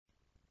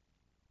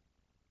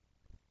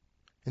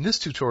In this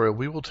tutorial,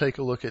 we will take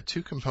a look at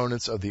two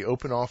components of the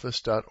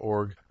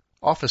OpenOffice.org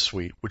Office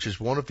Suite, which is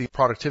one of the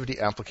productivity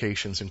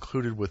applications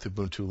included with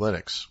Ubuntu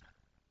Linux.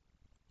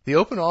 The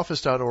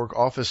OpenOffice.org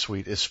Office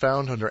Suite is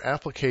found under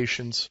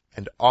Applications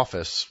and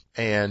Office,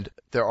 and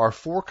there are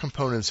four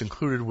components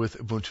included with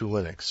Ubuntu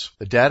Linux: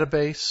 the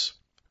database,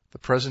 the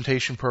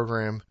presentation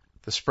program,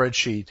 the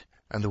spreadsheet,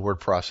 and the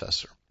word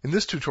processor. In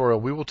this tutorial,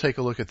 we will take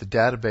a look at the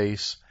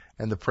database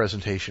and the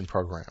presentation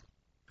program.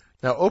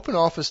 Now,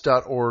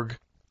 OpenOffice.org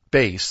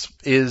Base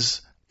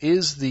is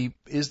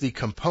the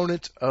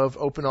component of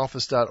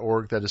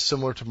OpenOffice.org that is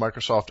similar to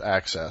Microsoft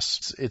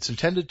Access. It's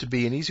intended to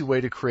be an easy way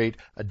to create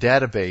a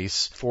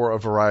database for a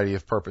variety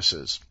of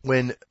purposes.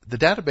 When the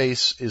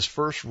database is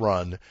first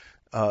run,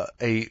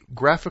 a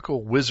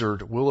graphical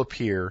wizard will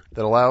appear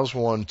that allows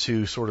one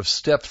to sort of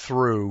step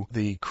through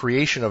the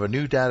creation of a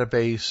new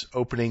database,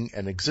 opening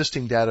an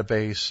existing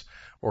database,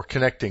 or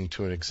connecting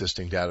to an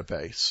existing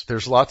database.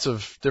 There's lots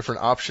of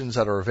different options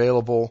that are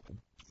available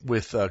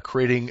with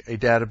creating a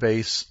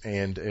database,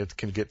 and it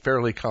can get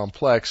fairly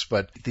complex,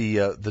 but the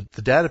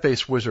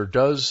database wizard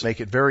does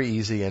make it very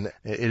easy, and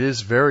it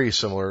is very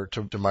similar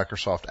to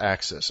Microsoft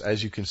Access.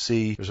 As you can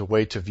see, there's a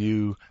way to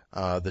view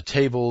the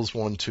tables,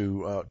 one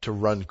to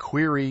run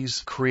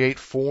queries, create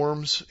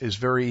forms is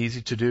very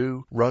easy to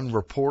do, run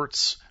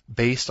reports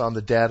based on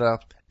the data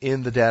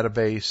in the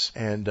database,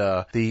 and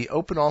the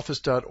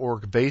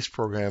OpenOffice.org base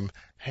program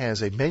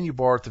has a menu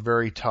bar at the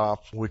very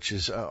top, which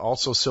is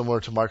also similar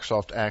to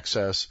Microsoft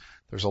Access.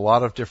 There's a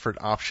lot of different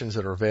options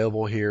that are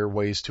available here,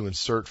 ways to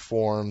insert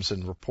forms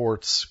and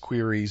reports,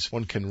 queries.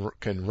 One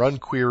can run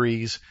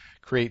queries,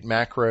 create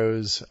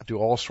macros, do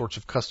all sorts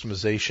of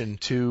customization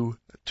to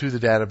the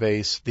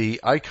database. The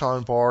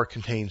icon bar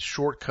contains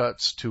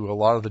shortcuts to a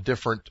lot of the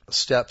different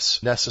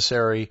steps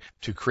necessary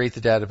to create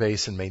the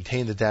database and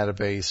maintain the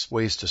database,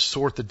 ways to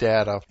sort the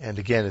data. And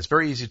again, it's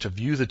very easy to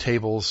view the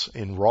tables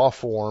in raw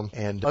form.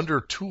 And under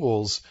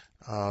Tools,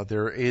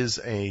 there is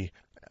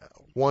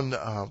one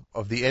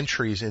of the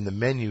entries in the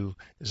menu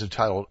is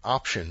entitled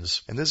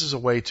Options. And this is a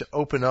way to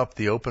open up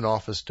the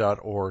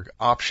OpenOffice.org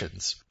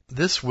options.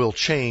 This will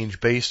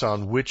change based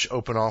on which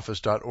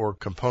OpenOffice.org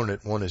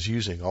component one is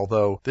using,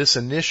 although this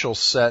initial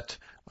set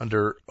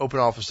under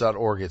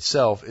OpenOffice.org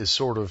itself is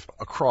sort of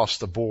across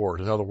the board.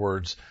 In other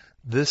words,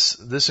 this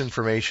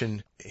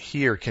information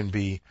here can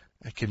be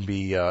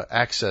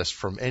accessed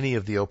from any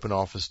of the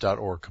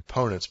OpenOffice.org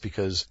components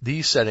because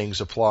these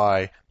settings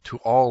apply to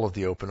all of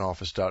the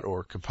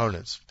OpenOffice.org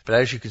components. But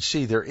as you can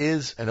see, there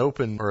is an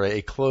open or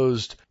a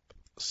closed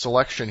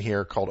selection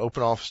here called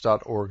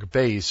OpenOffice.org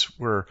Base,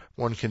 where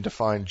one can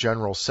define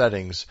general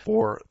settings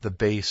for the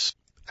base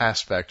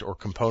aspect or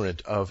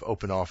component of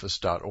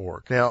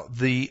OpenOffice.org. Now,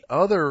 the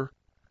other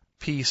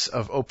piece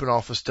of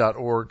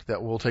OpenOffice.org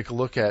that we'll take a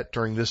look at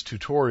during this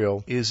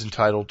tutorial is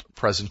entitled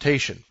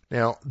Presentation.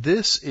 Now,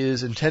 this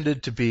is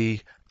intended to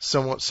be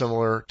somewhat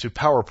similar to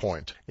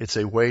PowerPoint. It's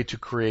a way to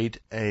create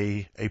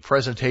a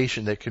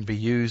presentation that can be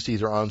used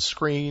either on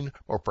screen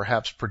or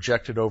perhaps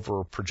projected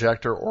over a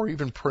projector or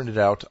even printed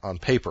out on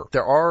paper.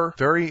 There are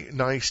very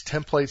nice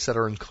templates that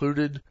are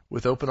included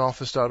with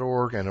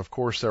OpenOffice.org, and of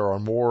course there are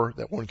more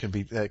that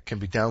can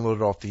be downloaded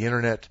off the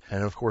internet,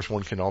 and of course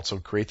one can also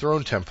create their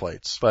own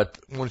templates. But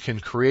one can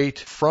create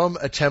from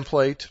a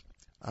template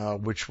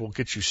which will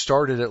get you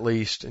started at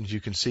least. And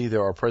you can see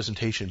there are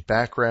presentation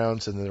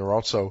backgrounds, and there are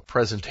also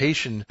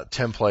presentation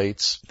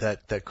templates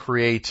that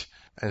create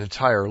an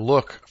entire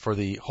look for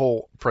the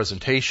whole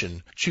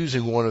presentation.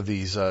 Choosing one of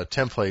these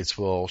templates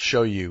will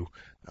show you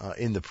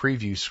in the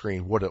preview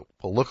screen what it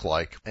will look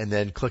like, and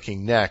then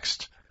clicking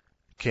Next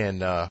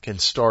can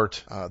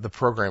start the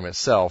program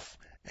itself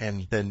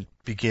and then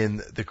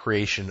begin the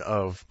creation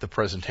of the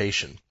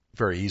presentation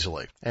very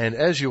easily. And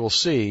as you will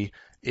see,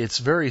 it's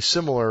very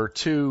similar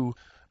to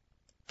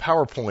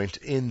PowerPoint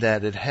in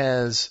that it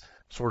has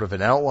sort of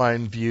an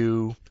outline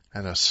view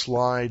and a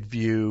slide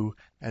view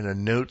and a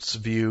notes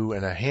view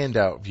and a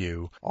handout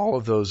view, all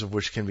of those of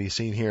which can be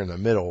seen here in the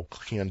middle,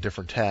 clicking on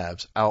different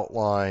tabs.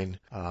 Outline,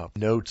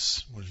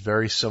 notes, was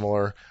very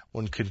similar.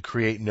 One could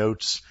create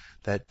notes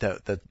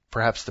that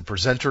perhaps the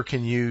presenter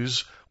can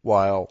use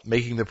while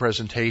making the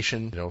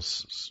presentation.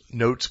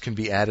 Notes can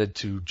be added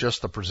to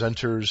just the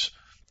presenter's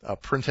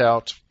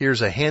printout.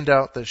 Here's a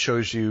handout that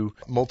shows you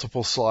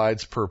multiple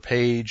slides per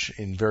page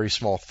in very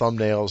small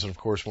thumbnails, and of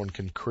course one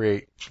can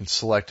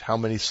select how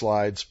many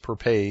slides per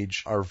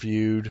page are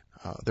viewed.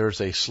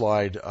 There's a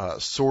slide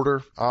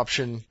sorter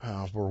option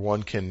where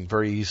one can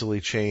very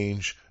easily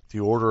change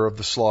the order of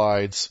the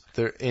slides.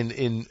 There,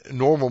 in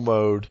normal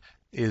mode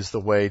is the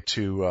way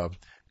to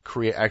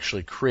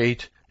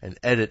create and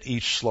edit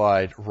each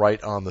slide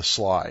right on the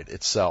slide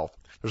itself.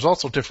 There's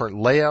also different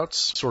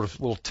layouts, sort of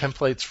little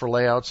templates for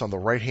layouts on the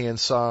right-hand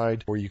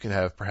side, where you can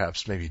have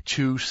perhaps maybe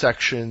two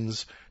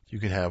sections. You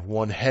can have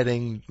one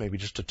heading, maybe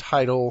just a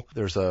title.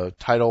 There's a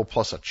title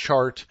plus a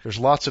chart. There's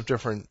lots of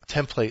different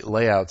template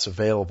layouts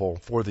available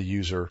for the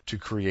user to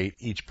create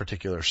each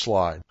particular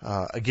slide.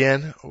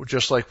 Again,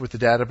 just like with the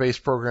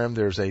database program,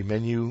 there's a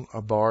menu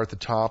bar at the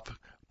top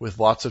with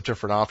lots of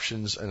different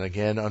options. And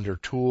again, under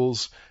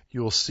Tools,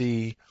 you will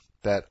see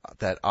that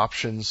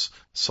Options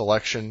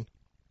selection,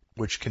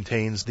 which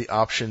contains the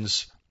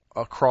options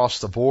across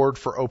the board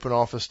for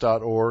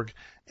OpenOffice.org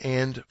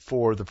and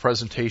for the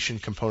presentation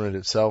component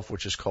itself,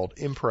 which is called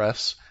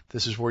Impress.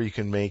 This is where you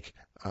can make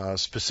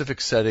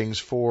specific settings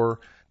for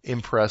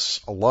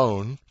Impress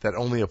alone that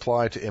only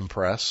apply to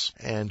Impress.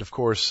 And of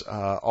course,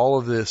 all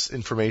of this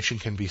information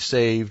can be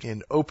saved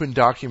in open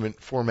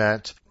document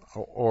format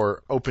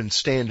or open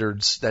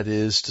standards, that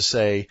is to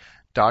say,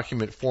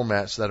 document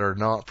formats that are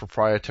not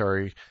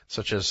proprietary,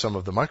 such as some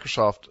of the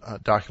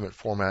Microsoft document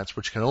formats,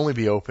 which can only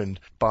be opened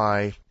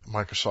by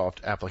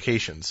Microsoft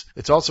applications.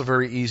 It's also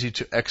very easy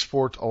to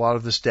export a lot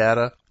of this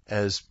data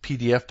as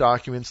PDF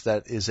documents.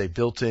 That is a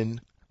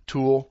built-in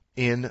tool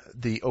in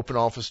the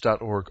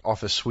OpenOffice.org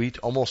Office Suite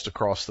almost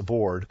across the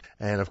board.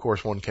 And of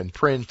course, one can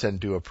print and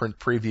do a print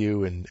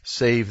preview and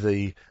save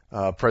the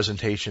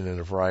presentation in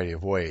a variety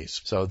of ways.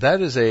 So that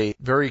is a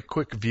very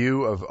quick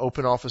view of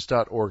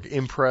OpenOffice.org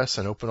Impress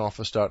and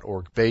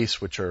OpenOffice.org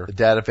Base, which are the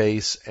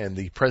database and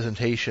the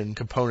presentation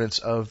components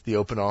of the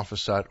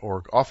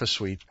OpenOffice.org Office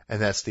Suite.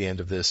 And that's the end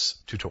of this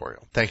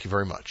tutorial. Thank you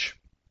very much.